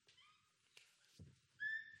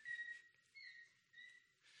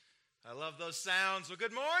I love those sounds. Well,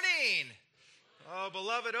 good morning. Oh,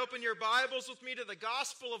 beloved, open your Bibles with me to the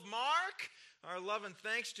Gospel of Mark. Our love and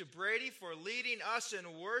thanks to Brady for leading us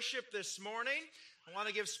in worship this morning. I want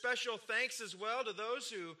to give special thanks as well to those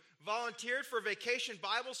who volunteered for Vacation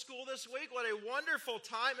Bible School this week. What a wonderful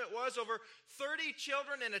time it was. Over 30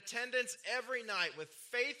 children in attendance every night with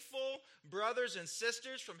faithful brothers and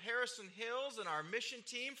sisters from Harrison Hills and our mission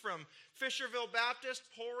team from Fisherville Baptist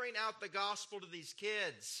pouring out the gospel to these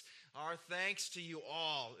kids. Our thanks to you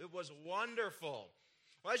all. It was wonderful.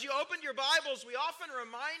 Well, as you open your Bibles, we often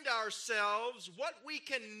remind ourselves what we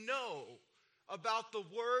can know about the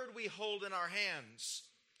word we hold in our hands.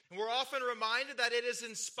 And we're often reminded that it is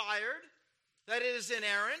inspired, that it is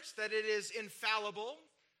inerrant, that it is infallible,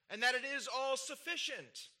 and that it is all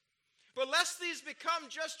sufficient. But lest these become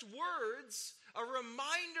just words, a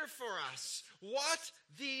reminder for us what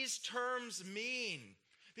these terms mean.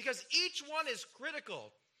 Because each one is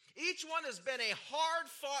critical. Each one has been a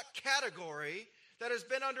hard-fought category that has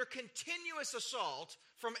been under continuous assault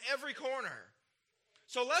from every corner.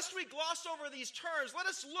 So lest we gloss over these terms, let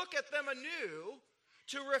us look at them anew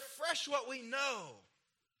to refresh what we know.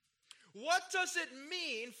 What does it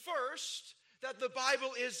mean, first, that the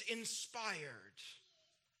Bible is inspired?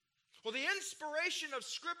 Well, the inspiration of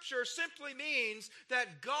Scripture simply means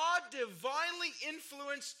that God divinely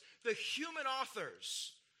influenced the human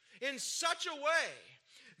authors in such a way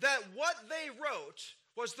that what they wrote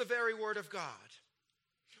was the very Word of God.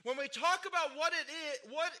 When we talk about what it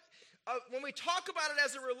is, when we talk about it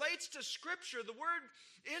as it relates to Scripture, the word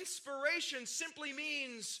inspiration simply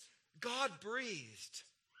means God breathed.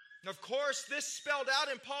 And of course, this spelled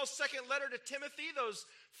out in Paul's second letter to Timothy, those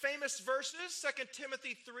famous verses, 2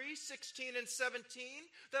 Timothy 3, 16 and 17,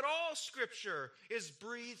 that all Scripture is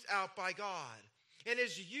breathed out by God and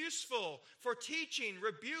is useful for teaching,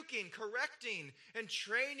 rebuking, correcting, and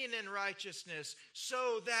training in righteousness,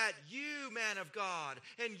 so that you, man of God,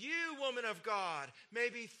 and you, woman of God,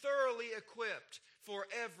 may be thoroughly equipped for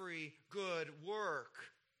every good work.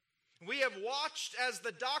 We have watched as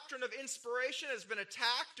the doctrine of inspiration has been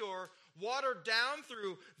attacked or watered down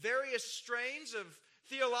through various strains of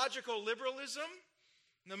theological liberalism.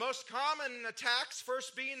 The most common attacks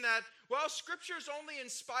first being that, well, Scripture is only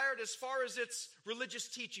inspired as far as its religious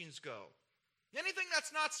teachings go. Anything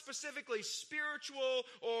that's not specifically spiritual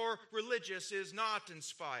or religious is not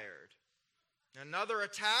inspired. Another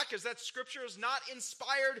attack is that Scripture is not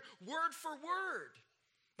inspired word for word,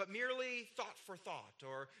 but merely thought for thought,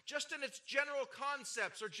 or just in its general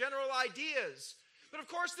concepts or general ideas. But of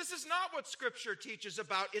course, this is not what Scripture teaches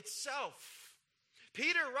about itself.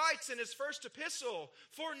 Peter writes in his first epistle,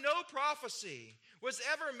 "For no prophecy was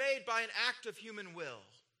ever made by an act of human will,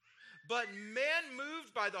 but men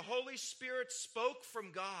moved by the Holy Spirit spoke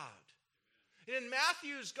from God." In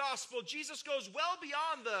Matthew's gospel, Jesus goes well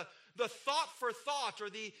beyond the thought for thought or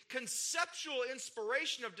the conceptual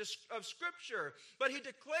inspiration of Scripture, but he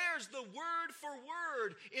declares the word for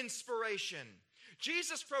word inspiration.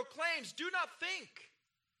 Jesus proclaims, "Do not think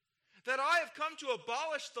that I have come to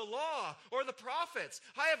abolish the law or the prophets.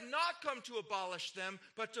 I have not come to abolish them,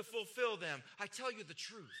 but to fulfill them. I tell you the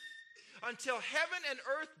truth. Until heaven and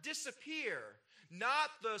earth disappear,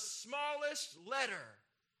 not the smallest letter,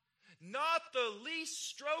 not the least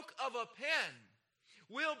stroke of a pen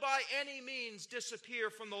will by any means disappear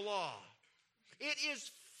from the law. It is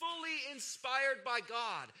fully inspired by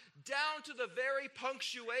God, down to the very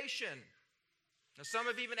punctuation." Now, some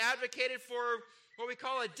have even advocated for what we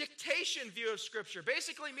call a dictation view of Scripture,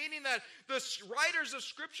 basically meaning that the writers of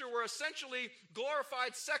Scripture were essentially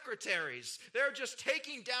glorified secretaries. They're just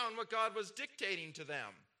taking down what God was dictating to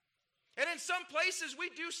them. And in some places, we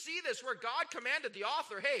do see this where God commanded the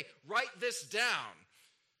author, "Hey, write this down."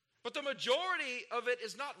 But the majority of it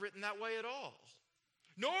is not written that way at all.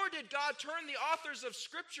 Nor did God turn the authors of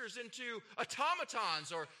Scriptures into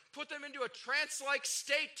automatons or put them into a trance-like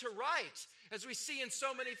state to write, as we see in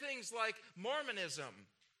so many things like Mormonism.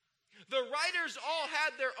 The writers all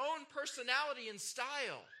had their own personality and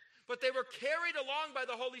style, but they were carried along by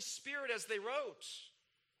the Holy Spirit as they wrote.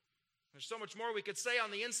 There's so much more we could say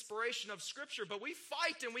on the inspiration of Scripture, but we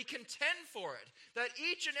fight and we contend for it, that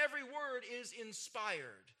each and every word is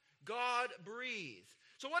inspired, God-breathed.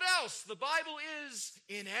 So what else? The Bible is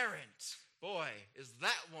inerrant. Boy, is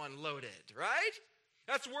that one loaded, right?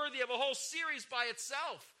 That's worthy of a whole series by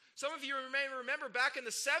itself. Some of you may remember back in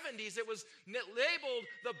the 70s, it was labeled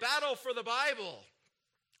the Battle for the Bible.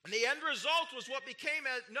 And the end result was what became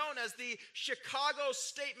known as the Chicago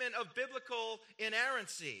Statement of Biblical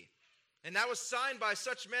Inerrancy. And that was signed by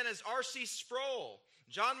such men as R.C. Sproul,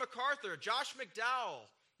 John MacArthur, Josh McDowell,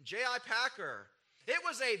 J.I. Packer. It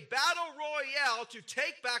was a battle royale to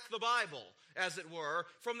take back the Bible, as it were,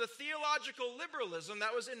 from the theological liberalism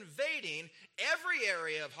that was invading every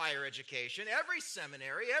area of higher education, every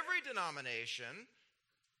seminary, every denomination,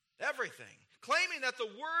 everything, claiming that the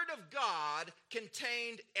Word of God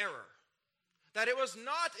contained error, that it was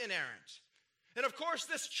not inerrant. And of course,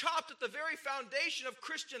 this chopped at the very foundation of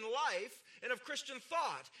Christian life and of Christian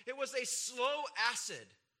thought. It was a slow acid,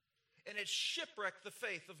 and it shipwrecked the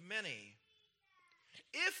faith of many.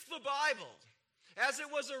 If the Bible, as it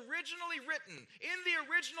was originally written in the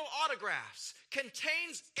original autographs,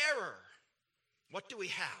 contains error, what do we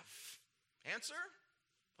have? Answer?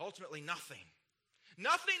 Ultimately, nothing.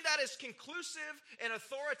 Nothing that is conclusive and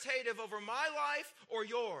authoritative over my life or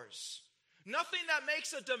yours. Nothing that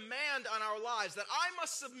makes a demand on our lives that I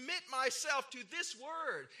must submit myself to this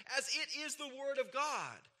word as it is the word of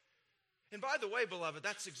God. And by the way, beloved,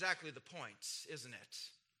 that's exactly the point, isn't it?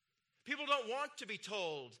 People don't want to be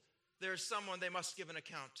told there's someone they must give an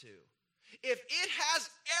account to. If it has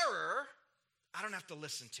error, I don't have to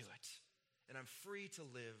listen to it. And I'm free to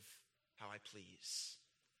live how I please.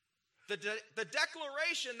 The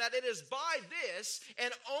declaration that it is by this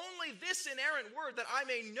and only this inerrant word that I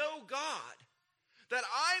may know God, that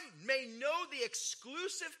I may know the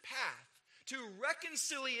exclusive path to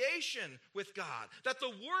reconciliation with God, that the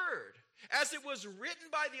word, as it was written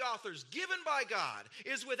by the authors, given by God,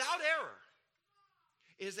 is without error,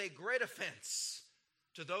 is a great offense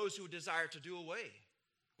to those who desire to do away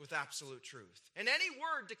with absolute truth. And any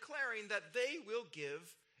word declaring that they will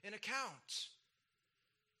give an account.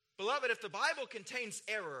 Beloved, if the Bible contains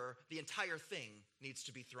error, the entire thing needs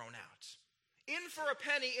to be thrown out. In for a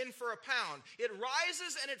penny, in for a pound. It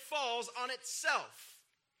rises and it falls on itself.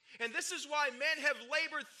 And this is why men have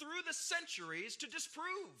labored through the centuries to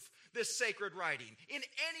disprove this sacred writing in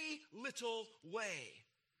any little way.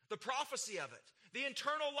 The prophecy of it, the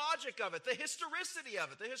internal logic of it, the historicity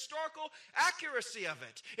of it, the historical accuracy of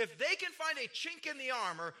it. If they can find a chink in the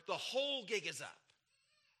armor, the whole gig is up.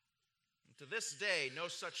 To this day, no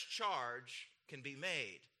such charge can be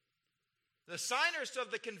made. The signers of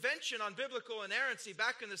the Convention on Biblical Inerrancy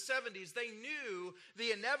back in the 70s, they knew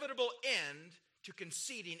the inevitable end to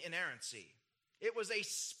conceding inerrancy. It was a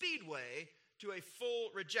speedway to a full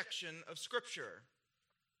rejection of Scripture.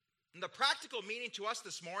 And the practical meaning to us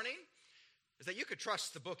this morning is that you could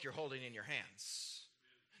trust the book you're holding in your hands.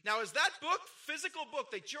 Now, is that book, physical book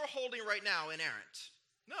that you're holding right now, inerrant?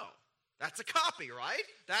 No. That's a copy, right?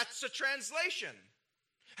 That's a translation.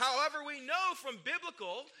 However, we know from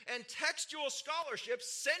biblical and textual scholarship,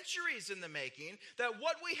 centuries in the making, that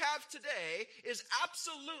what we have today is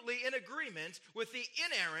absolutely in agreement with the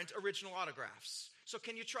inerrant original autographs. So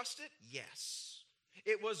can you trust it? Yes.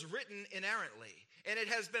 It was written inerrantly, and it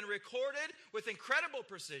has been recorded with incredible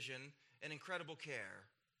precision and incredible care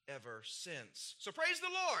ever since. So praise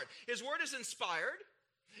the Lord. His word is inspired.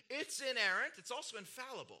 It's inerrant. It's also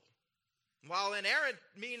infallible. While inerrant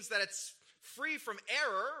means that it's free from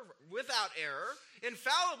error, without error,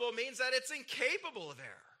 infallible means that it's incapable of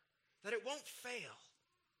error, that it won't fail.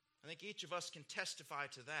 I think each of us can testify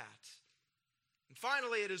to that. And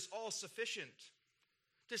finally, it is all sufficient.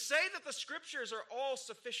 To say that the Scriptures are all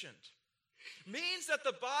sufficient means that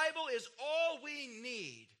the Bible is all we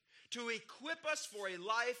need to equip us for a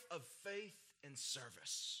life of faith and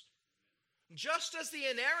service. Just as the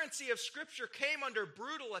inerrancy of Scripture came under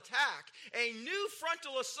brutal attack, a new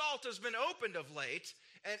frontal assault has been opened of late,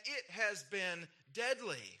 and it has been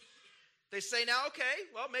deadly. They say now, okay,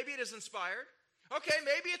 well, maybe it is inspired. Okay,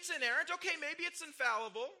 maybe it's inerrant. Okay, maybe it's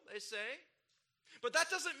infallible, they say. But that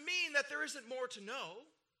doesn't mean that there isn't more to know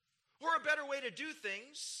or a better way to do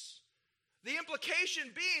things. The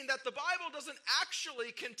implication being that the Bible doesn't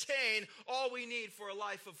actually contain all we need for a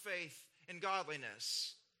life of faith and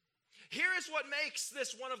godliness. Here is what makes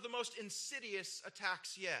this one of the most insidious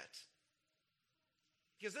attacks yet.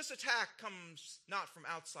 Because this attack comes not from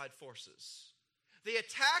outside forces. The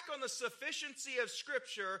attack on the sufficiency of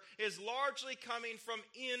Scripture is largely coming from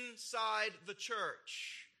inside the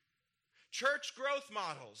church. Church growth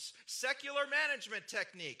models, secular management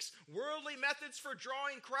techniques, worldly methods for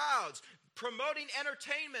drawing crowds, promoting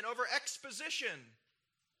entertainment over exposition.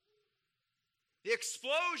 The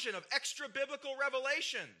explosion of extra-biblical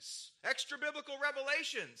revelations,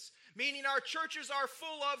 meaning our churches are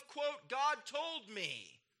full of, quote, God told me.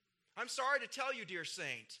 I'm sorry to tell you, dear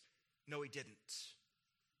saint, no, he didn't.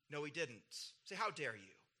 No, he didn't. Say, how dare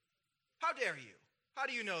you? How dare you? How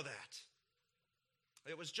do you know that?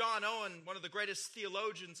 It was John Owen, one of the greatest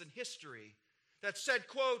theologians in history, that said,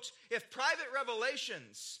 quote, if private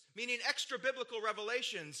revelations, meaning extra-biblical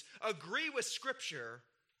revelations, agree with Scripture,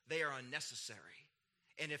 they are unnecessary.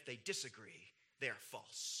 And if they disagree, they are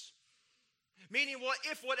false. Meaning,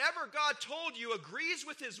 if whatever God told you agrees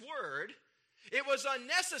with his word, it was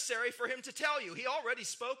unnecessary for him to tell you. He already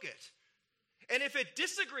spoke it. And if it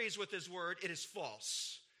disagrees with his word, it is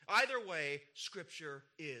false. Either way, Scripture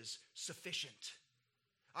is sufficient.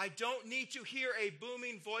 I don't need to hear a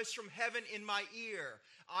booming voice from heaven in my ear.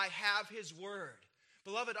 I have his word.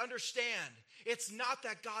 Beloved, understand, it's not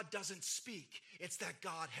that God doesn't speak. It's that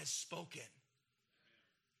God has spoken.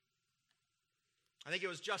 I think it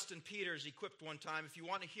was Justin Peters, he quipped one time, if you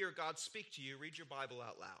want to hear God speak to you, read your Bible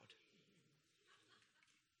out loud.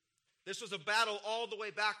 This was a battle all the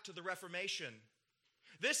way back to the Reformation.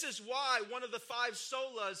 This is why one of the 5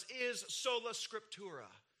 solas is sola scriptura,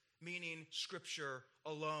 meaning Scripture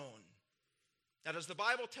alone. Now, does the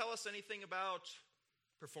Bible tell us anything about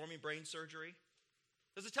performing brain surgery?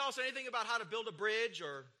 Does it tell us anything about how to build a bridge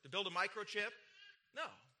or to build a microchip? No.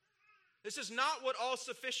 This is not what all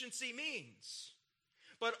sufficiency means.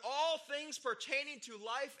 But all things pertaining to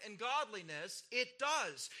life and godliness, it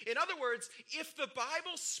does. In other words, if the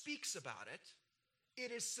Bible speaks about it,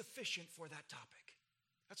 it is sufficient for that topic.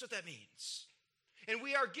 That's what that means. And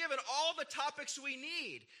we are given all the topics we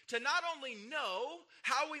need to not only know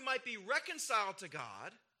how we might be reconciled to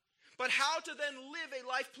God, but how to then live a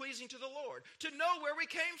life pleasing to the Lord, to know where we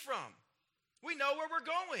came from. We know where we're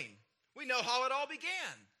going. We know how it all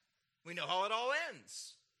began. We know how it all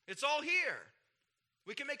ends. It's all here.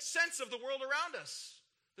 We can make sense of the world around us,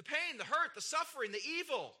 the pain, the hurt, the suffering, the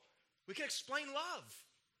evil. We can explain love,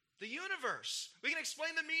 the universe. We can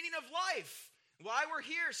explain the meaning of life, why we're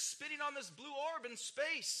here spinning on this blue orb in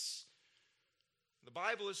space. The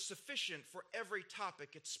Bible is sufficient for every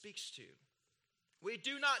topic it speaks to. We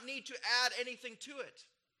do not need to add anything to it.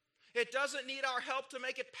 It doesn't need our help to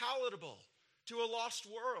make it palatable to a lost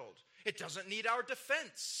world. It doesn't need our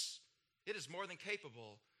defense. It is more than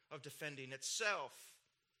capable of defending itself.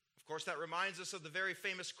 Of course, that reminds us of the very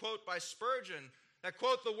famous quote by Spurgeon. That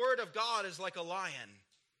quote, "The word of God is like a lion."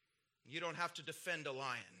 You don't have to defend a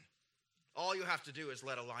lion. All you have to do is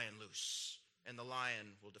let a lion loose, and the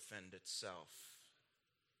lion will defend itself.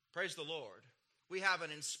 Praise the Lord. We have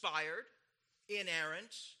an inspired,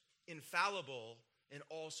 inerrant, infallible, and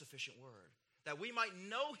all-sufficient word, that we might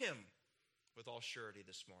know him with all surety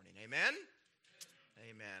this morning. Amen?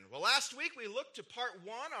 Amen. Well, last week we looked to part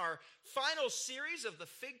 1, our final series of the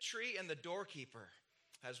fig tree and the doorkeeper,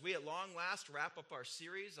 as we at long last wrap up our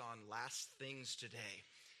series on last things today.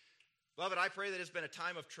 Beloved, I pray that it's been a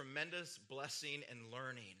time of tremendous blessing and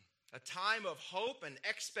learning, a time of hope and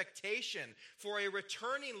expectation for a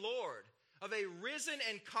returning Lord, of a risen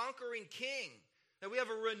and conquering King, that we have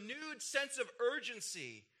a renewed sense of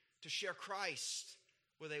urgency to share Christ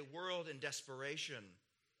with a world in desperation.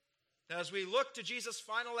 Now, as we look to Jesus'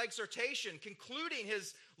 final exhortation, concluding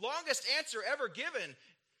his longest answer ever given,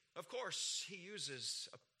 of course, he uses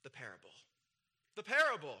the parable. The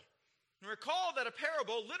parable. And recall that a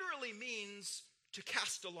parable literally means to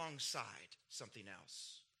cast alongside something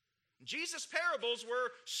else. Jesus' parables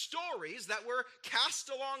were stories that were cast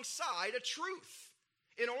alongside a truth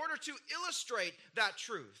in order to illustrate that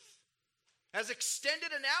truth. As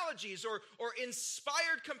extended analogies or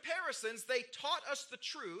inspired comparisons, they taught us the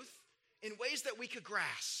truth in ways that we could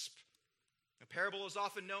grasp. A parable is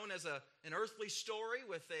often known as an earthly story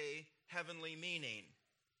with a heavenly meaning.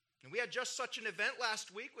 And we had just such an event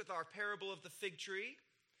last week with our parable of the fig tree.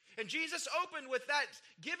 And Jesus opened with that,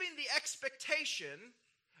 giving the expectation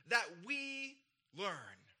that we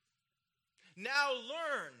learn. Now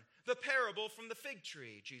learn the parable from the fig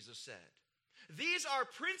tree, Jesus said. These are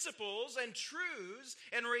principles and truths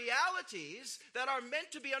and realities that are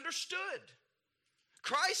meant to be understood.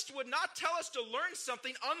 Christ would not tell us to learn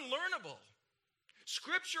something unlearnable.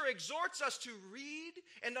 Scripture exhorts us to read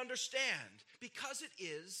and understand because it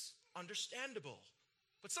is understandable.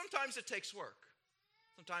 But sometimes it takes work.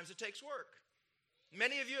 Sometimes it takes work.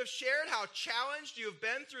 Many of you have shared how challenged you have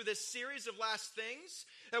been through this series of last things,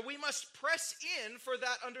 that we must press in for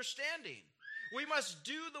that understanding. We must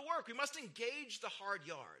do the work. We must engage the hard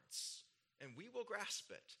yards, and we will grasp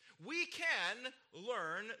it. We can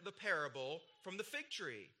learn the parable from the fig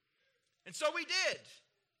tree. And so we did.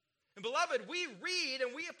 And beloved, we read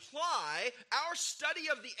and we apply our study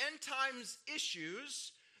of the end times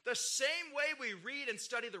issues the same way we read and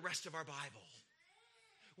study the rest of our Bible.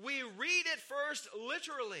 We read it first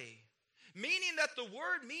literally, meaning that the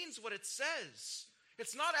word means what it says.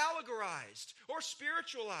 It's not allegorized or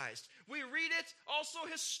spiritualized. We read it also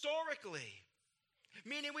historically,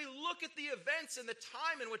 meaning we look at the events and the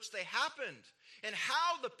time in which they happened and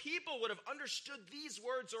how the people would have understood these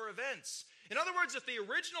words or events. In other words, if the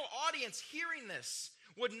original audience hearing this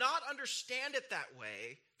would not understand it that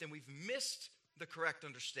way, then we've missed the correct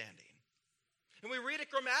understanding. And we read it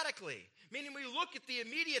grammatically, meaning we look at the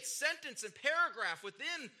immediate sentence and paragraph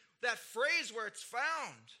within that phrase where it's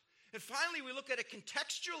found. And finally, we look at it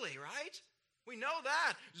contextually, right? We know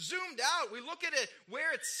that. Zoomed out, we look at it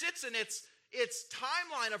where it sits in its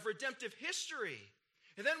timeline of redemptive history.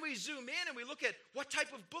 And then we zoom in and we look at what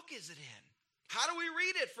type of book is it in. How do we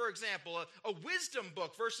read it, for example, a wisdom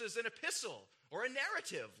book versus an epistle or a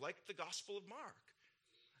narrative like the Gospel of Mark?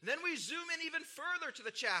 And then we zoom in even further to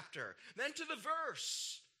the chapter, then to the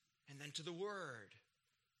verse, and then to the word.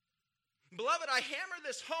 Beloved, I hammer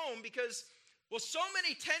this home because, well, so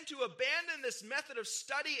many tend to abandon this method of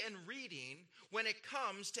study and reading when it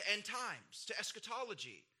comes to end times, to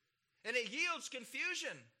eschatology. And it yields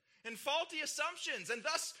confusion and faulty assumptions, and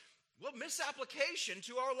thus, well, misapplication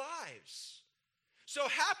to our lives. So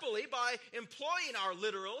happily, by employing our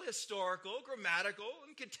literal, historical, grammatical,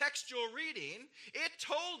 and contextual reading, it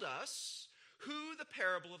told us who the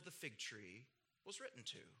parable of the fig tree was written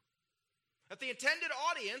to. That the intended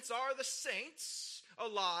audience are the saints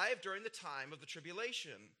alive during the time of the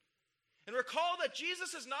tribulation. And recall that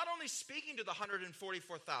Jesus is not only speaking to the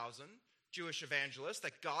 144,000 Jewish evangelists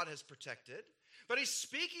that God has protected, but he's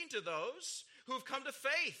speaking to those who have come to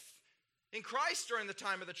faith in Christ during the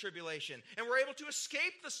time of the tribulation and were able to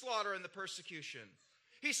escape the slaughter and the persecution.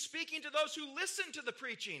 He's speaking to those who listened to the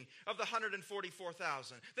preaching of the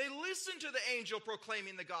 144,000. They listened to the angel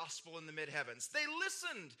proclaiming the gospel in the mid-heavens. They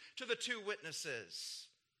listened to the two witnesses.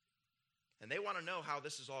 And they want to know how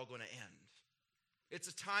this is all going to end. It's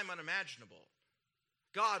a time unimaginable.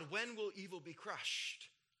 God, when will evil be crushed?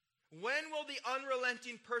 When will the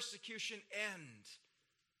unrelenting persecution end?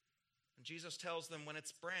 And Jesus tells them when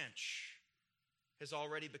its branch has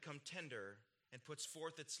already become tender and puts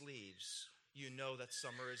forth its leaves, you know that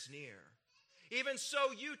summer is near. Even so,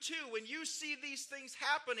 you too, when you see these things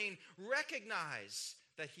happening, recognize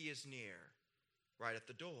that he is near, right at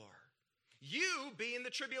the door. You being the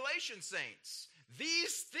tribulation saints.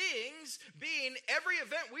 These things being every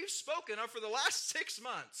event we've spoken of for the last 6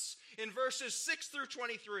 months in verses 6 through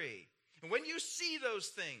 23. And when you see those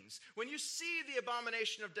things, when you see the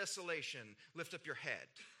abomination of desolation, lift up your head.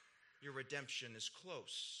 Your redemption is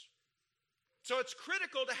close. So it's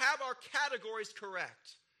critical to have our categories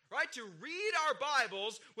correct, right? To read our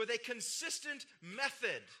Bibles with a consistent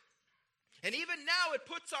method. And even now it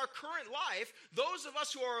puts our current life, those of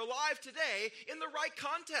us who are alive today, in the right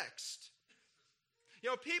context. You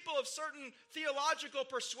know, people of certain theological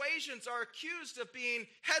persuasions are accused of being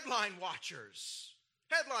headline watchers.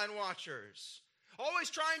 Headline watchers. Always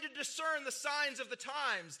trying to discern the signs of the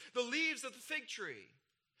times, the leaves of the fig tree.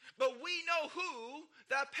 But we know who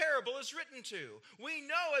that parable is written to. We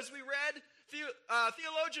know, as we read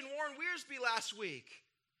theologian Warren Wiersbe last week,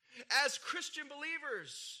 as Christian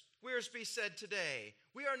believers, Wiersbe said today,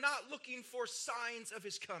 we are not looking for signs of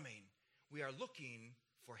his coming. We are looking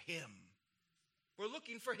for him. We're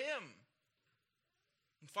looking for him.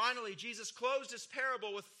 And finally, Jesus closed his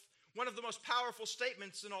parable with one of the most powerful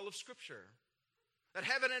statements in all of Scripture. That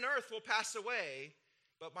heaven and earth will pass away,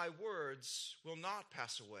 but my words will not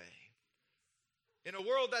pass away. In a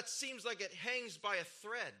world that seems like it hangs by a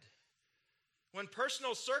thread, when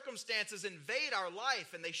personal circumstances invade our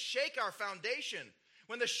life and they shake our foundation,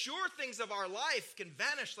 when the sure things of our life can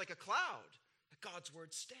vanish like a cloud, God's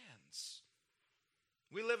word stands.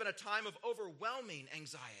 We live in a time of overwhelming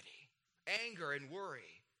anxiety, anger, and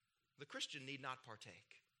worry. The Christian need not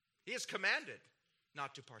partake. He is commanded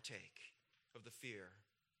not to partake of the fear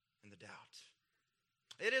and the doubt.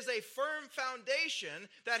 It is a firm foundation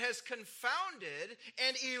that has confounded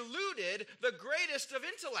and eluded the greatest of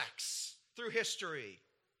intellects through history.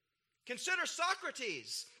 Consider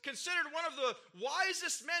Socrates, considered one of the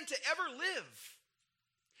wisest men to ever live.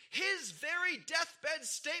 His very deathbed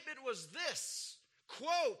statement was this,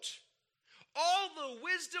 quote, "All the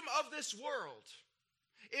wisdom of this world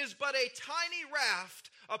is but a tiny raft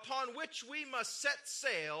upon which we must set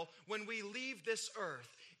sail when we leave this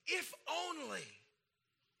earth. If only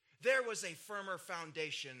there was a firmer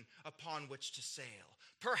foundation upon which to sail.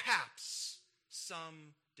 Perhaps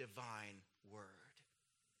some divine word."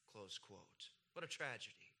 Close quote. What a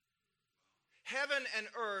tragedy. Heaven and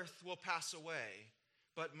earth will pass away,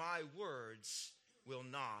 but my words will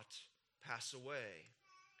not pass away.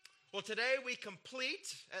 Well, today we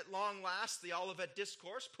complete, at long last, the Olivet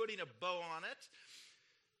Discourse, putting a bow on it.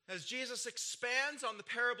 As Jesus expands on the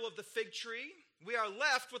parable of the fig tree, we are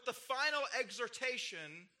left with the final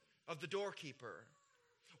exhortation of the doorkeeper.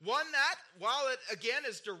 One that, while it again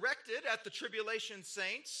is directed at the tribulation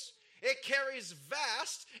saints, It carries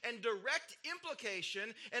vast and direct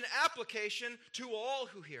implication and application to all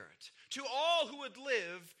who hear it, to all who would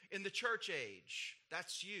live in the church age.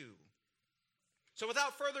 That's you. So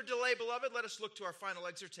without further delay, beloved, let us look to our final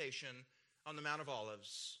exhortation on the Mount of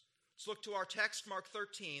Olives. Let's look to our text, Mark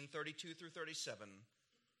 13, 32 through 37.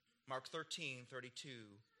 Mark 13, 32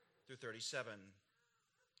 through 37.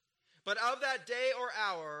 But of that day or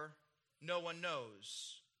hour, no one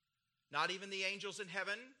knows, not even the angels in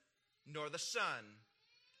heaven, nor the Son,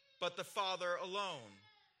 but the Father alone.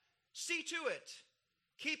 See to it,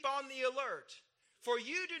 keep on the alert, for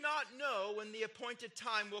you do not know when the appointed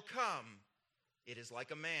time will come. It is like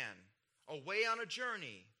a man away on a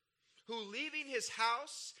journey, who leaving his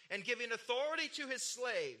house and giving authority to his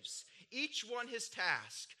slaves, each one his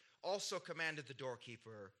task, also commanded the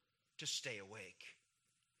doorkeeper to stay awake.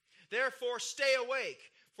 Therefore stay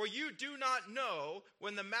awake, for you do not know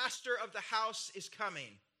when the master of the house is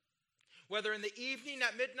coming, whether in the evening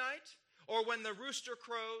at midnight, or when the rooster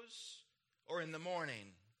crows, or in the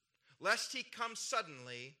morning, lest he come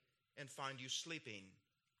suddenly and find you sleeping.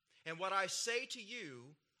 And what I say to you,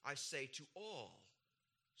 I say to all,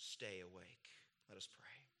 stay awake. Let us pray.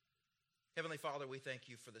 Heavenly Father, we thank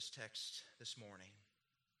you for this text this morning.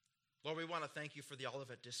 Lord, we want to thank you for the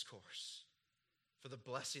Olivet Discourse, for the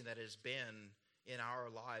blessing that has been in our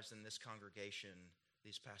lives in this congregation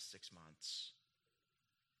these past 6 months.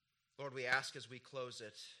 Lord, we ask as we close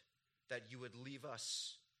it that you would leave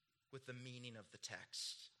us with the meaning of the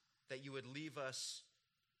text, that you would leave us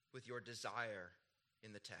with your desire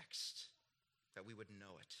in the text, that we would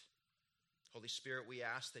know it. Holy Spirit, we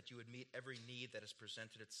ask that you would meet every need that has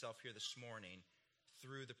presented itself here this morning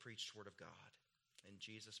through the preached word of God. In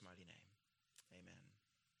Jesus' mighty name, amen.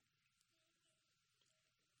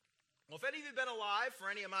 Well, if any of you have been alive for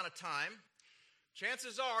any amount of time,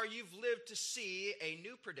 chances are you've lived to see a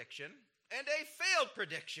new prediction and a failed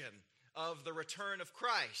prediction of the return of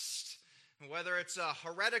Christ. Whether it's a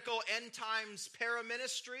heretical end times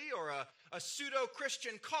paraministry or a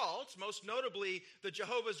pseudo-Christian cult, most notably the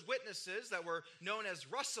Jehovah's Witnesses that were known as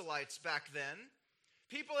Russellites back then,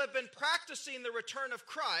 people have been practicing the return of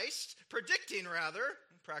Christ,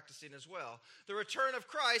 practicing as well, the return of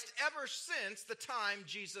Christ ever since the time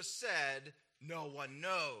Jesus said, "No one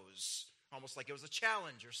knows," almost like it was a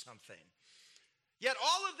challenge or something. Yet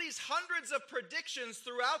all of these hundreds of predictions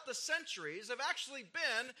throughout the centuries have actually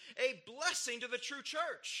been a blessing to the true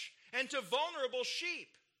church and to vulnerable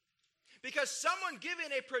sheep. Because someone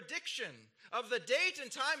giving a prediction of the date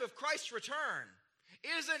and time of Christ's return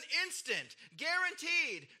is an instant,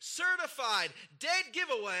 guaranteed, certified, dead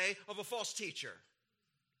giveaway of a false teacher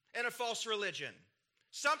and a false religion,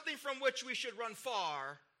 something from which we should run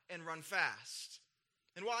far and run fast.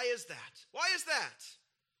 And why is that? Why is that?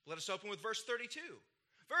 Let us open with verse 32.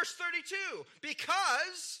 Verse 32,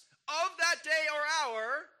 because of that day or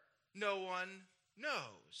hour, no one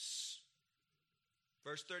knows.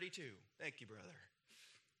 Verse 32, thank you, brother.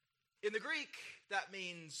 In the Greek, that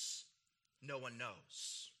means no one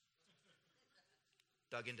knows.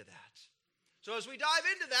 Dug into that. So as we dive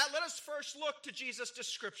into that, let us first look to Jesus'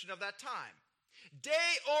 description of that time.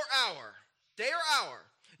 Day or hour,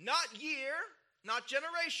 not year, not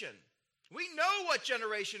generation. We know what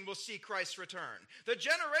generation will see Christ's return. The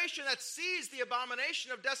generation that sees the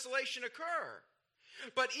abomination of desolation occur.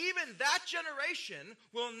 But even that generation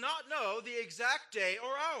will not know the exact day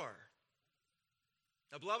or hour.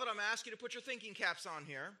 Now, beloved, I'm asking you to put your thinking caps on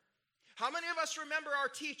here. How many of us remember our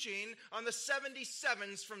teaching on the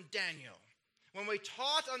 77s from Daniel, when we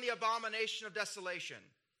taught on the abomination of desolation?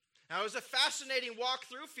 Now, it was a fascinating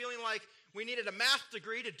walkthrough, feeling like we needed a math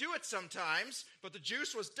degree to do it sometimes, but the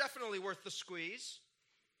juice was definitely worth the squeeze.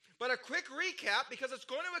 But a quick recap, because it's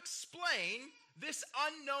going to explain this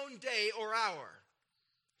unknown day or hour.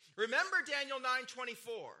 Remember Daniel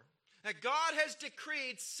 9:24, that God has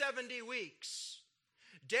decreed 70 weeks.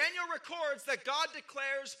 Daniel records that God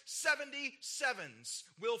declares 77s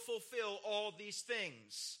will fulfill all these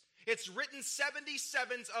things. It's written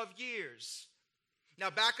 77s of years. Now,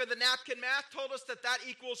 back of the napkin math told us that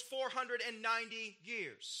equals 490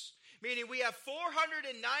 years, meaning we have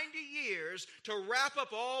 490 years to wrap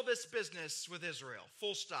up all this business with Israel,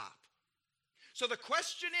 full stop. So the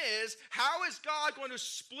question is, how is God going to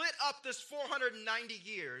split up this 490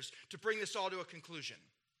 years to bring this all to a conclusion?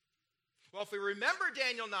 Well, if we remember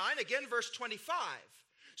Daniel 9, again, verse 25,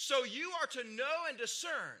 so you are to know and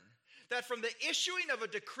discern that from the issuing of a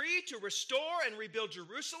decree to restore and rebuild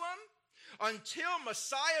Jerusalem Until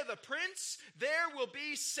Messiah the Prince, there will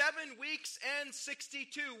be 7 weeks and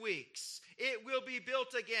 62 weeks. It will be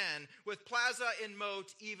built again with plaza and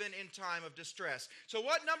moat, even in time of distress. So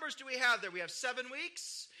what numbers do we have there? We have 7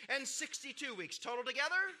 weeks and 62 weeks. Total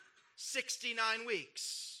together, 69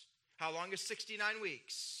 weeks. How long is 69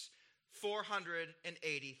 weeks?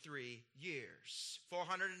 483 years.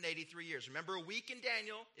 483 years. Remember, a week in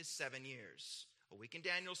Daniel is 7 years. A week in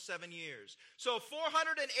Daniel, 7 years. So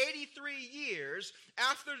 483 years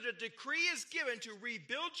after the decree is given to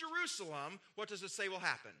rebuild Jerusalem, what does it say will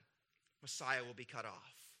happen? Messiah will be cut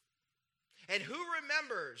off. And who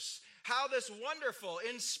remembers how this wonderful,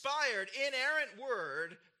 inspired, inerrant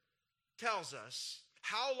word tells us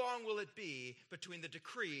how long will it be between the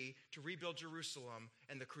decree to rebuild Jerusalem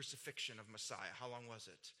and the crucifixion of Messiah? How long was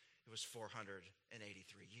it? It was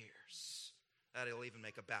 483 years. That'll even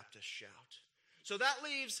make a Baptist shout. So that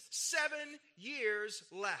leaves 7 years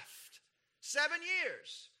left. 7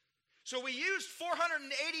 years. So we used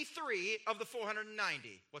 483 of the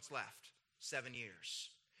 490. What's left? 7 years.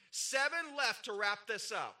 7 left to wrap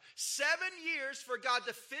this up. 7 years for God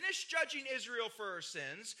to finish judging Israel for her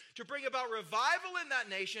sins, to bring about revival in that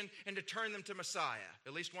nation, and to turn them to Messiah,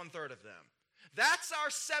 at least 1/3 of them. That's our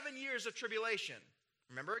 7 years of tribulation.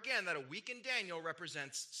 Remember again that a week in Daniel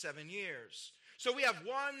represents 7 years. So we have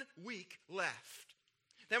 1 week left.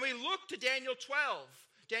 Then we look to Daniel 12.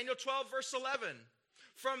 Daniel 12, verse 11.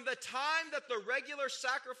 From the time that the regular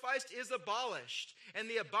sacrifice is abolished and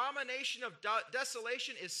the abomination of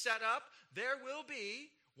desolation is set up, there will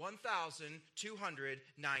be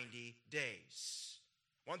 1,290 days.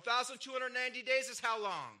 1,290 days is how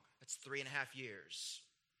long? That's 3.5 years.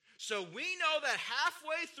 So we know that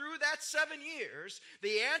halfway through that 7 years,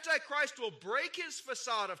 the Antichrist will break his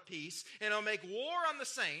facade of peace and he'll make war on the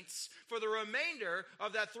saints for the remainder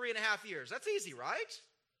of that 3.5 years. That's easy, right?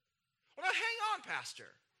 Well, now hang on,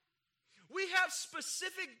 Pastor. We have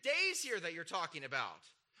specific days here that you're talking about.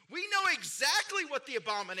 We know exactly what the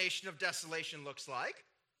abomination of desolation looks like.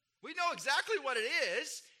 We know exactly what it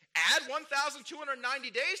is. Add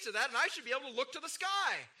 1,290 days to that, and I should be able to look to the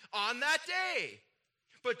sky on that day.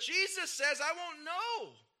 But Jesus says, I won't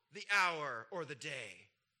know the hour or the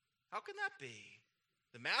day. How can that be?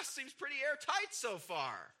 The math seems pretty airtight so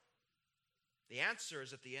far. The answer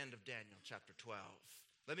is at the end of Daniel chapter 12.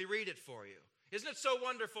 Let me read it for you. Isn't it so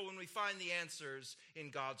wonderful when we find the answers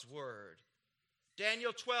in God's word?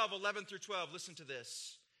 Daniel 12, 11 through 12, listen to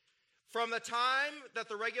this. From the time that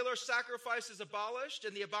the regular sacrifice is abolished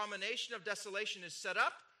and the abomination of desolation is set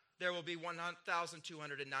up, there will be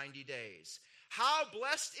 1,290 days. How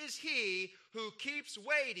blessed is he who keeps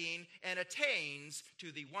waiting and attains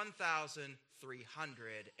to the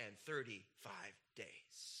 1,335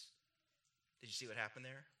 days. Did you see what happened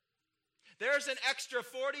there? There's an extra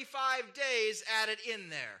 45 days added in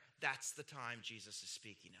there. That's the time Jesus is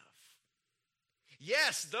speaking of.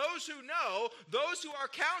 Yes, those who know, those who are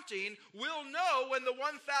counting, will know when the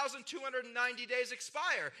 1,290 days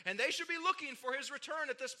expire. And they should be looking for his return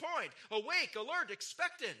at this point. Awake, alert,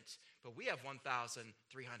 expectant. But we have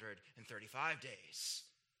 1,335 days.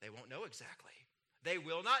 They won't know exactly. They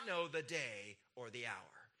will not know the day or the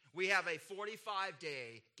hour. We have a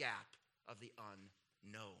 45-day gap of the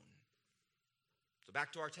unknown. So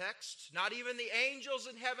back to our text. Not even the angels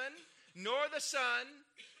in heaven, nor the Son,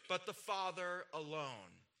 but the Father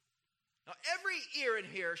alone. Now, every ear in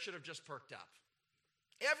here should have just perked up.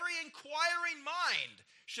 Every inquiring mind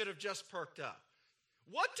should have just perked up.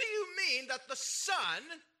 What do you mean that the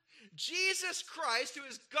Son, Jesus Christ, who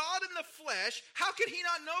is God in the flesh, how can he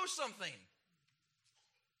not know something?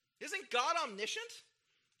 Isn't God omniscient?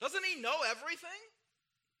 Doesn't he know everything?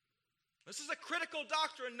 This is a critical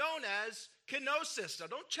doctrine known as kenosis. Now,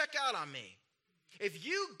 don't check out on me. If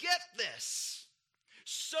you get this,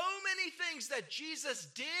 so many things that Jesus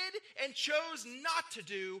did and chose not to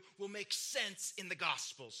do will make sense in the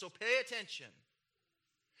gospel. So pay attention.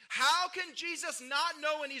 How can Jesus not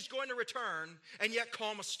know when he's going to return and yet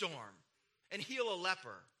calm a storm and heal a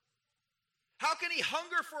leper? How can he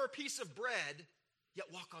hunger for a piece of bread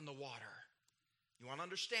yet walk on the water? You want to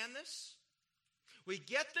understand this? We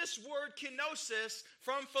get this word kenosis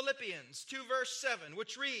from Philippians 2 verse 7,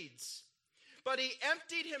 which reads, "But he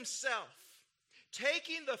emptied himself,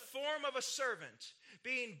 taking the form of a servant,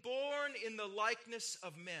 being born in the likeness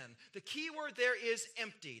of men." The key word there is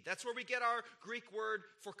emptied. That's where we get our Greek word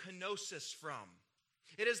for kenosis from.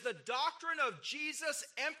 It is the doctrine of Jesus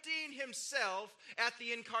emptying himself at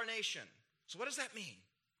the incarnation. So what does that mean?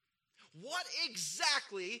 What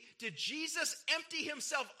exactly did Jesus empty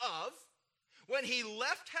himself of when he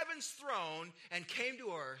left heaven's throne and came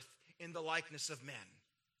to earth in the likeness of men?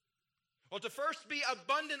 Well, to first be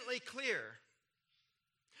abundantly clear,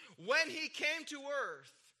 when he came to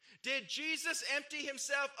earth, did Jesus empty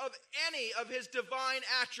himself of any of his divine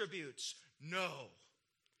attributes? No.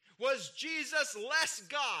 Was Jesus less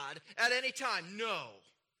God at any time? No.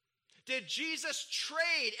 Did Jesus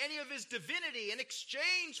trade any of his divinity in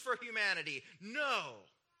exchange for humanity? No.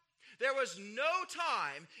 There was no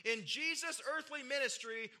time in Jesus' earthly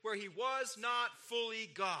ministry where he was not fully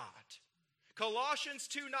God. Colossians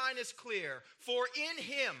 2:9 is clear. For in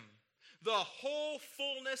him the whole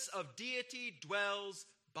fullness of deity dwells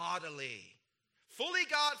bodily. Fully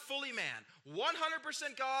God, fully man.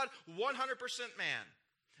 100% God, 100% man.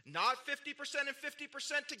 Not 50% and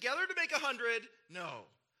 50% together to make 100. No,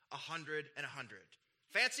 100 and 100.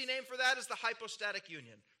 Fancy name for that is the hypostatic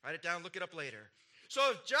union. Write it down, look it up later.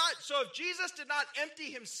 So if Jesus did not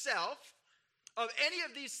empty himself of any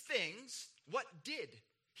of these things, what did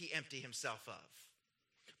he empty himself of?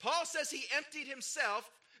 Paul says he emptied himself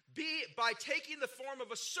by taking the form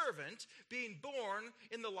of a servant, being born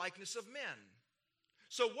in the likeness of men.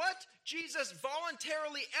 So what Jesus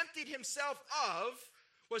voluntarily emptied himself of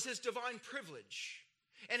was his divine privilege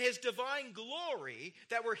and his divine glory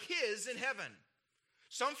that were his in heaven.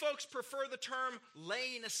 Some folks prefer the term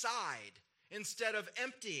laying aside instead of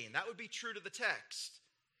emptying. That would be true to the text.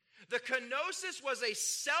 The kenosis was a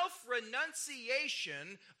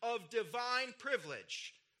self-renunciation of divine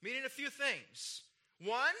privilege, meaning a few things.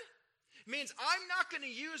 One, means I'm not going to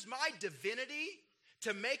use my divinity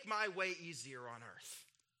to make my way easier on earth.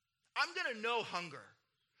 I'm going to know hunger.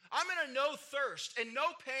 I'm going to know thirst and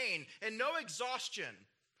no pain and no exhaustion.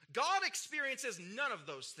 God experiences none of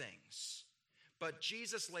those things. But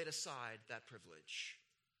Jesus laid aside that privilege.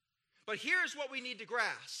 But here's what we need to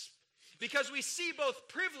grasp. Because we see both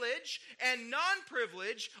privilege and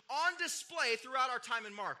non-privilege on display throughout our time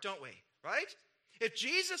in Mark, don't we? Right? If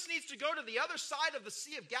Jesus needs to go to the other side of the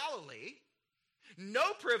Sea of Galilee,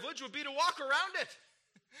 no privilege would be to walk around it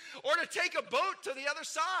or to take a boat to the other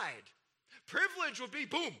side. Privilege would be,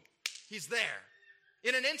 boom, he's there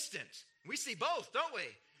in an instant. We see both, don't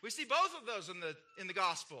we? We see both of those in the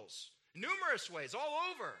Gospels, numerous ways, all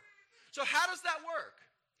over. So how does that work?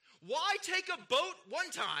 Why take a boat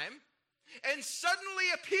one time and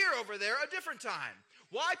suddenly appear over there a different time?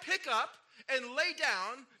 Why pick up and lay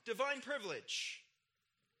down divine privilege?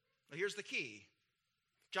 Well, here's the key.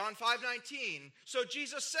 John 5:19. So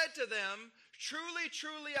Jesus said to them, truly,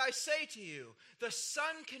 truly, I say to you, the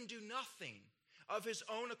Son can do nothing of his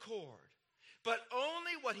own accord, but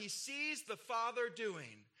only what he sees the Father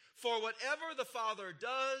doing. For whatever the Father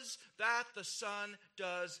does, that the Son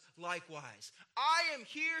does likewise. I am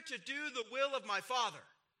here to do the will of my Father.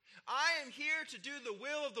 I am here to do the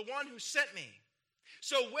will of the one who sent me.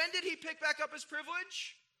 So when did he pick back up his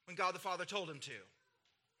privilege? When God the Father told him to.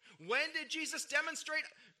 When did Jesus demonstrate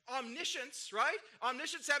omniscience, right?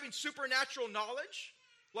 Omniscience, having supernatural knowledge,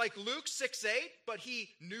 like Luke 6:8, but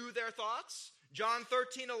he knew their thoughts. John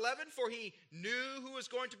 13:11, for he knew who was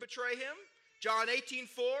going to betray him. John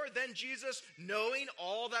 18:4, then Jesus knowing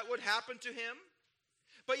all that would happen to him.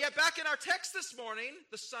 But yet back in our text this morning,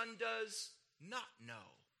 the Son does not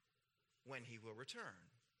know when he will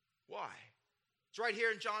return. Why? It's right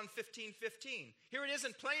here in John 15:15. Here it is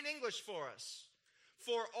in plain English for us.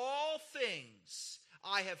 For all things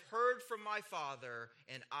I have heard from my Father,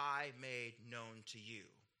 and I made known to you.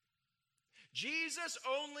 Jesus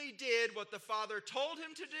only did what the Father told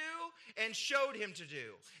him to do and showed him to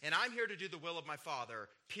do. And I'm here to do the will of my Father,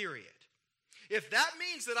 period. If that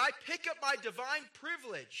means that I pick up my divine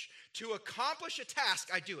privilege to accomplish a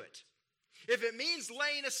task, I do it. If it means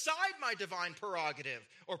laying aside my divine prerogative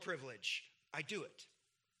or privilege, I do it.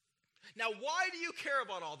 Now, why do you care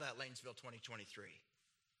about all that, Lanesville 2023?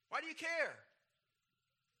 Why do you care?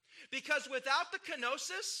 Because without the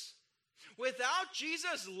kenosis, without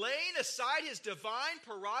Jesus laying aside his divine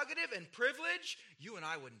prerogative and privilege, you and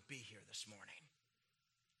I wouldn't be here this morning.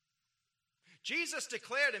 Jesus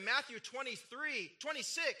declared in Matthew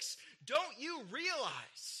 26, don't you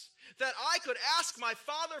realize that I could ask my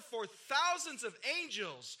Father for thousands of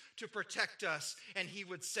angels to protect us, and he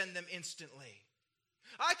would send them instantly?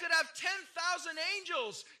 I could have 10,000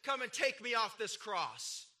 angels come and take me off this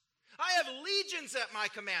cross. I have legions at my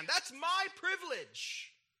command. That's my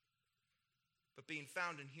privilege. But being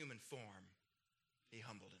found in human form, he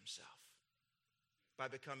humbled himself by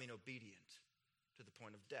becoming obedient to the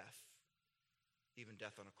point of death, even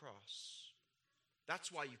death on a cross.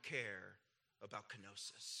 That's why you care about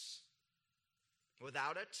kenosis.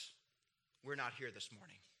 Without it, we're not here this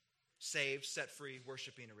morning, saved, set free,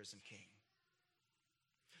 worshiping a risen King.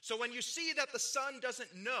 So when you see that the Son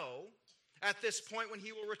doesn't know at this point when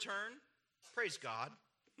he will return, Praise God.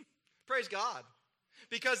 Praise God.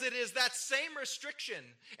 Because it is that same restriction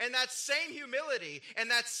and that same humility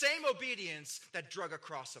and that same obedience that drug a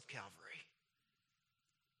cross of Calvary.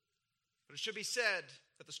 But it should be said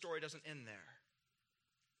that the story doesn't end there.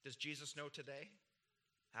 Does Jesus know today?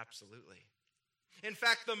 Absolutely. In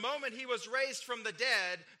fact, the moment he was raised from the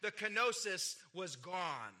dead, the kenosis was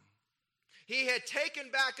gone. He had taken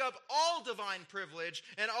back up all divine privilege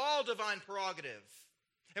and all divine prerogative.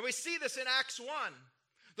 And we see this in Acts 1.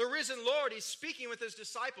 The risen Lord, he's speaking with his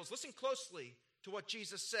disciples. Listen closely to what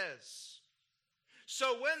Jesus says.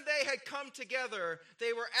 So when they had come together,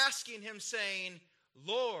 they were asking him, saying,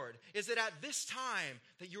 Lord, is it at this time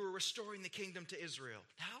that you are restoring the kingdom to Israel?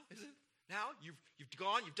 Now? Is it? Now? You've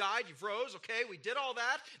gone, you've died, you've rose. Okay, we did all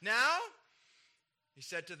that. Now? He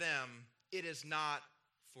said to them, it is not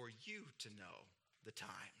for you to know the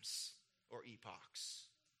times or epochs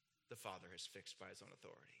the Father has fixed by his own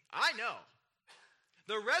authority. I know.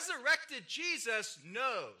 The resurrected Jesus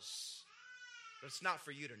knows, but it's not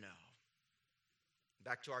for you to know.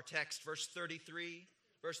 Back to our text, verse 33.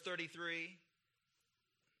 Verse 33.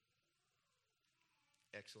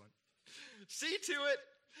 Excellent. See to it,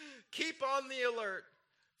 keep on the alert,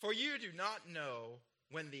 for you do not know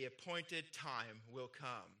when the appointed time will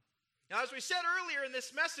come. Now, as we said earlier in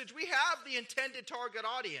this message, we have the intended target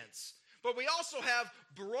audience, but we also have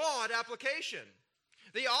broad application.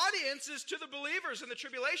 The audience is to the believers in the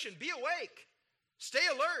tribulation. Be awake. Stay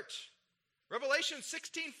alert. Revelation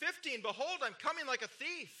 16:15, behold, I'm coming like a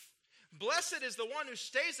thief. Blessed is the one who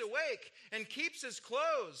stays awake and keeps his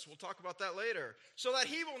clothes. We'll talk about that later. So that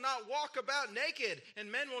he will not walk about naked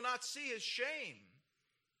and men will not see his shame.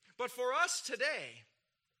 But for us today,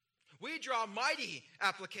 we draw mighty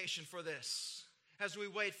application for this as we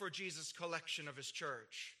wait for Jesus' collection of his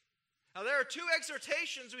church. Now there are two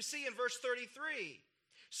exhortations we see in verse 33.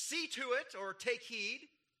 See to it, or take heed,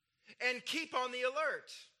 and keep on the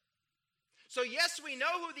alert. So yes, we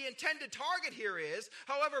know who the intended target here is.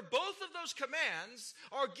 However, both of those commands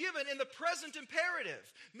are given in the present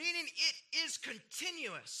imperative, meaning it is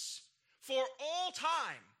continuous for all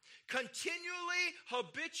time. Continually,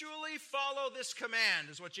 habitually follow this command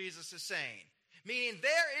is what Jesus is saying. Meaning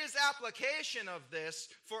there is application of this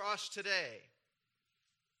for us today.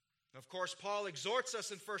 Of course, Paul exhorts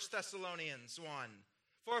us in 1 Thessalonians 1.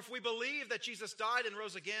 For if we believe that Jesus died and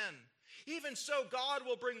rose again, even so God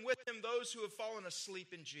will bring with him those who have fallen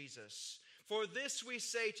asleep in Jesus. For this we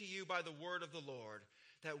say to you by the word of the Lord,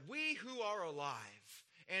 that we who are alive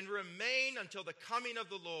and remain until the coming of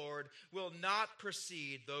the Lord will not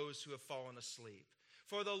precede those who have fallen asleep.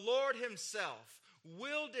 For the Lord himself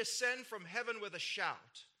will descend from heaven with a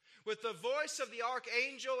shout, with the voice of the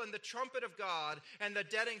archangel and the trumpet of God, and the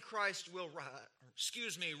dead in Christ will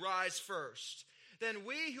rise first. Then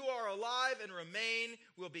we who are alive and remain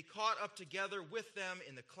will be caught up together with them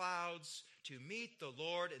in the clouds to meet the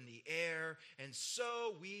Lord in the air, and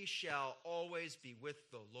so we shall always be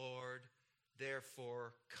with the Lord.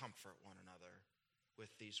 Therefore, comfort one another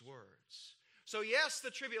with these words. So yes,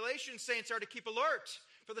 the tribulation saints are to keep alert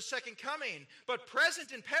for the second coming, but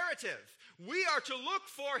present imperative, we are to look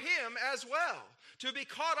for him as well, to be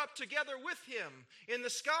caught up together with him in the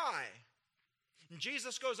sky. And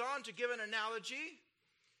Jesus goes on to give an analogy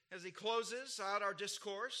as he closes out our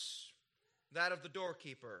discourse, that of the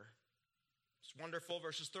doorkeeper. It's wonderful,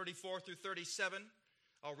 verses 34 through 37.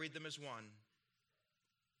 I'll read them as one.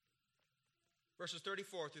 Verses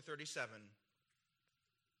 34 through 37.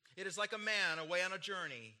 It is like a man away on a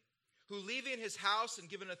journey, who leaving his house and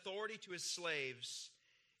given authority to his slaves,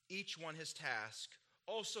 each one his task,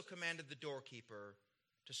 also commanded the doorkeeper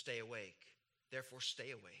to stay awake. Therefore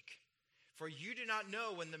stay awake. For you do not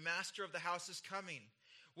know when the master of the house is coming,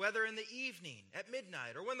 whether in the evening, at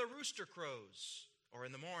midnight, or when the rooster crows, or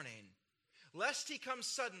in the morning, lest he come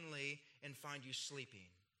suddenly and find you sleeping.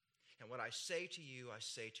 And what I say to you, I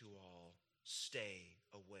say to all, stay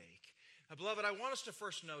awake. Now, beloved, I want us to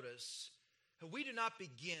first notice that we do not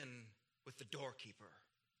begin with the doorkeeper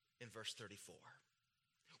in verse 34.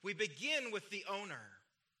 We begin with the owner.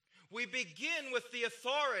 We begin with the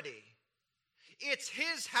authority. It's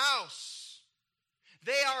his house.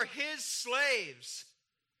 They are his slaves.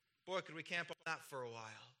 Boy, could we camp on that for a while.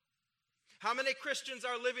 How many Christians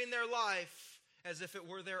are living their life as if it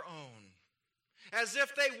were their own? As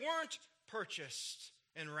if they weren't purchased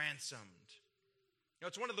and ransomed. You know,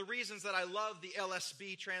 it's one of the reasons that I love the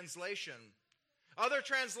LSB translation. Other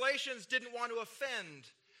translations didn't want to offend,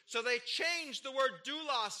 so they changed the word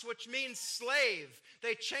doulos, which means slave.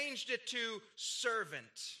 They changed it to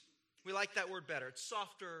servant. We like that word better. It's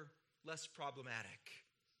softer, less problematic.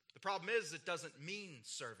 The problem is it doesn't mean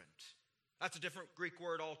servant. That's a different Greek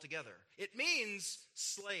word altogether. It means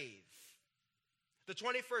slave. The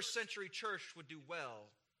 21st century church would do well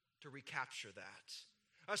to recapture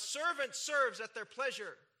that. A servant serves at their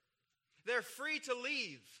pleasure. They're free to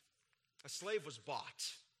leave. A slave was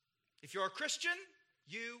bought. If you're a Christian,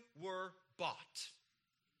 you were bought.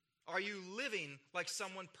 Are you living like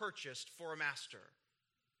someone purchased for a master?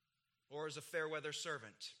 Or as a fair weather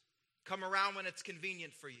servant? Come around when it's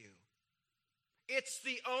convenient for you. It's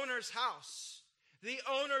the owner's house, the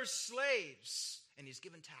owner's slaves, and he's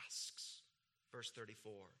given tasks. Verse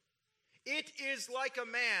 34. It is like a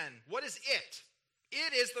man. What is it?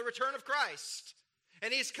 It is the return of Christ.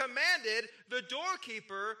 And he's commanded the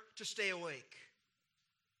doorkeeper to stay awake.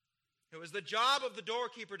 It was the job of the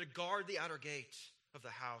doorkeeper to guard the outer gate of the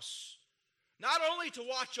house. Not only to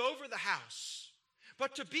watch over the house,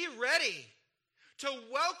 but to be ready, to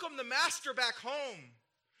welcome the master back home,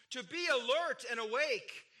 to be alert and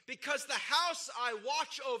awake, because the house I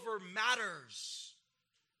watch over matters.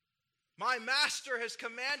 My master has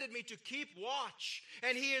commanded me to keep watch,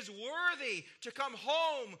 and he is worthy to come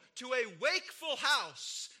home to a wakeful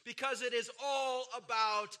house, because it is all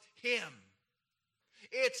about him.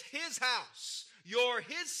 It's his house. You're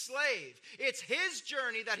his slave. It's his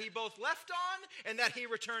journey that he both left on and that he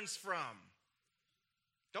returns from.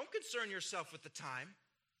 Don't concern yourself with the time.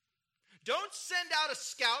 Don't send out a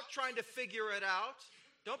scout trying to figure it out.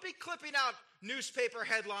 Don't be clipping out newspaper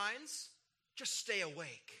headlines. Just stay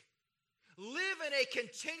awake. Live in a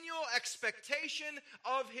continual expectation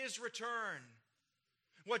of his return.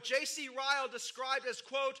 What J.C. Ryle described as,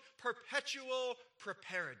 quote, perpetual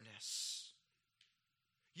preparedness.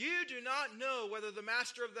 You do not know when the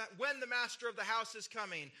master of the house is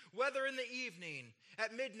coming, whether in the evening,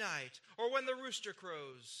 at midnight, or when the rooster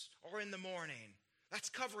crows, or in the morning. That's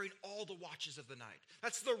covering all the watches of the night.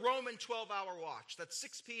 That's the Roman 12-hour watch. That's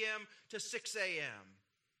 6 p.m. to 6 a.m.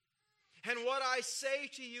 And what I say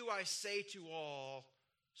to you, I say to all,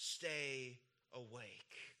 stay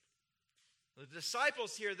awake. The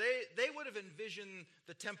disciples here, they would have envisioned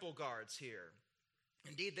the temple guards here.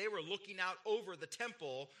 Indeed, they were looking out over the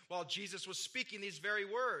temple while Jesus was speaking these very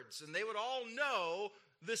words. And they would all know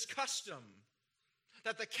this custom,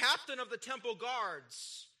 that the captain of the temple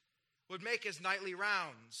guards would make his nightly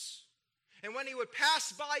rounds. And when he would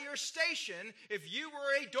pass by your station, if you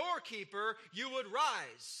were a doorkeeper, you would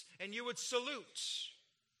rise and you would salute.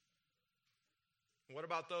 What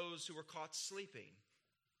about those who were caught sleeping?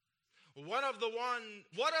 What of the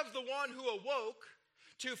one who awoke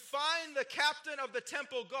to find the captain of the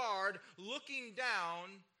temple guard looking down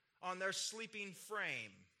on their sleeping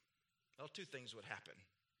frame? Well, two things would happen.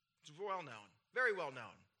 It's well known, very well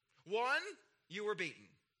known. One, you were beaten.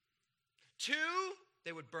 Two,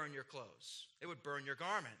 they would burn your clothes. They would burn your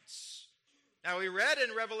garments. Now, we read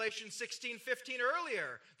in Revelation 16:15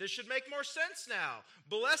 earlier. This should make more sense now.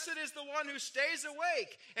 Blessed is the one who stays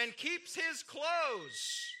awake and keeps his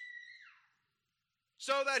clothes,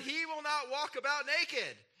 so that he will not walk about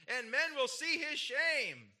naked, and men will see his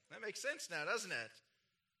shame. That makes sense now, doesn't it?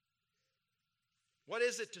 What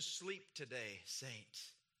is it to sleep today,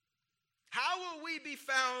 saint? How will we be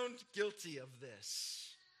found guilty of this?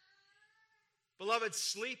 Beloved,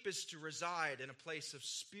 sleep is to reside in a place of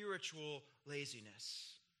spiritual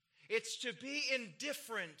laziness. It's to be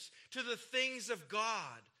indifferent to the things of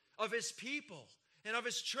God, of his people, and of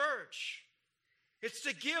his church. It's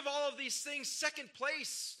to give all of these things second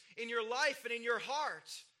place in your life and in your heart.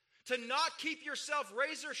 To not keep yourself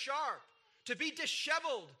razor sharp. To be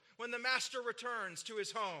disheveled when the master returns to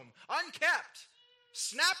his home. Unkept.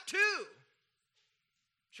 Snap to.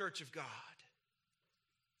 Church of God.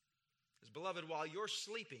 Because, beloved, while you're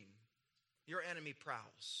sleeping, your enemy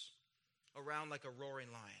prowls around like a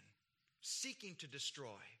roaring lion, seeking to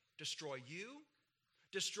destroy. Destroy you.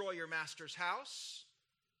 Destroy your master's house.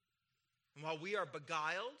 And while we are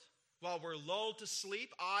beguiled, while we're lulled to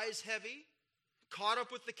sleep, eyes heavy, caught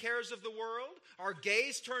up with the cares of the world, our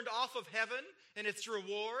gaze turned off of heaven and its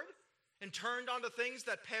reward, and turned onto things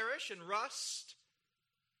that perish and rust,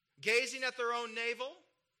 gazing at their own navel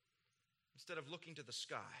instead of looking to the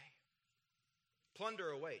sky.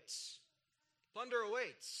 Plunder awaits. Plunder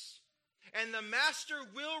awaits. And the master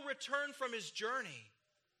will return from his journey.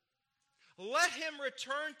 Let him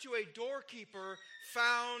return to a doorkeeper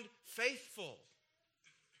found faithful.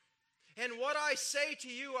 And what I say to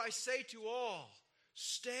you, I say to all,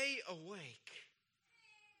 stay awake.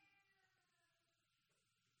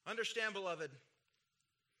 Understand, beloved,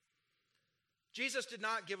 Jesus did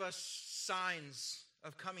not give us signs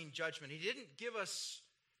of coming judgment. He didn't give us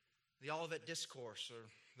the Olivet Discourse or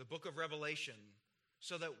the book of Revelation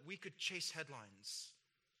so that we could chase headlines.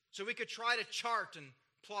 so we could try to chart and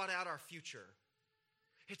plot out our future.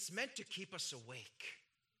 It's meant to keep us awake.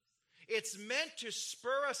 It's meant to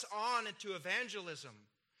spur us on into evangelism,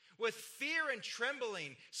 with fear and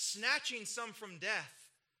trembling, snatching some from death.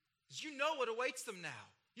 Because you know what awaits them now.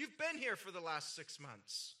 You've been here for the last 6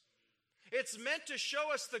 months. It's meant to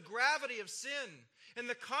show us the gravity of sin and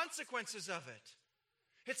the consequences of it.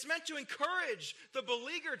 It's meant to encourage the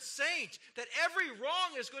beleaguered saint that every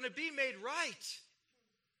wrong is going to be made right.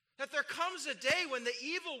 That there comes a day when the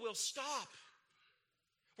evil will stop.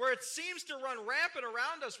 Where it seems to run rampant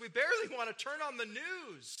around us, we barely want to turn on the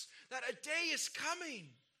news. That a day is coming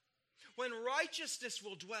when righteousness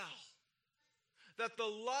will dwell. That the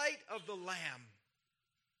light of the Lamb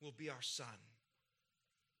will be our sun.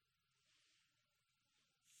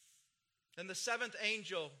 And the seventh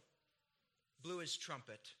angel blew his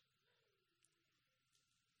trumpet.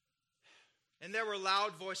 And there were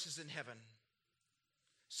loud voices in heaven,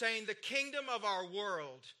 saying, "The kingdom of our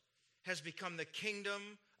world has become the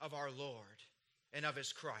kingdom of our Lord and of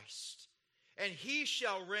his Christ. And he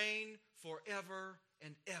shall reign forever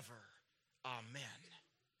and ever. Amen."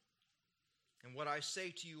 And what I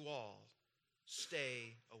say to you all,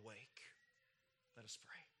 stay awake. Let us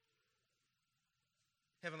pray.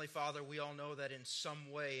 Heavenly Father, we all know that in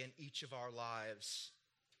some way in each of our lives,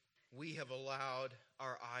 we have allowed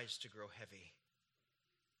our eyes to grow heavy.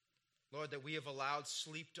 Lord, that we have allowed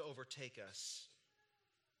sleep to overtake us.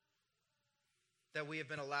 That we have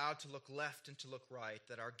been allowed to look left and to look right.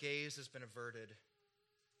 That our gaze has been averted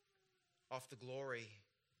off the glory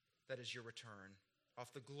that is your return,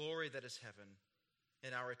 off the glory that is heaven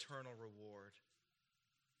and our eternal reward.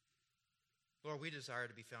 Lord, we desire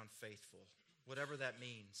to be found faithful, whatever that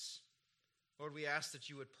means. Lord, we ask that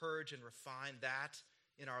you would purge and refine that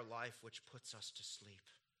in our life which puts us to sleep.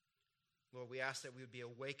 Lord, we ask that we would be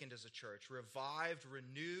awakened as a church, revived,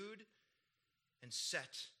 renewed, and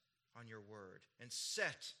set on your word, and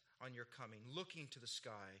set on your coming, looking to the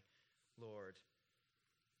sky, Lord,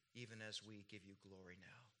 even as we give you glory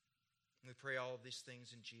now. And we pray all of these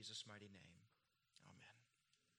things in Jesus' mighty name.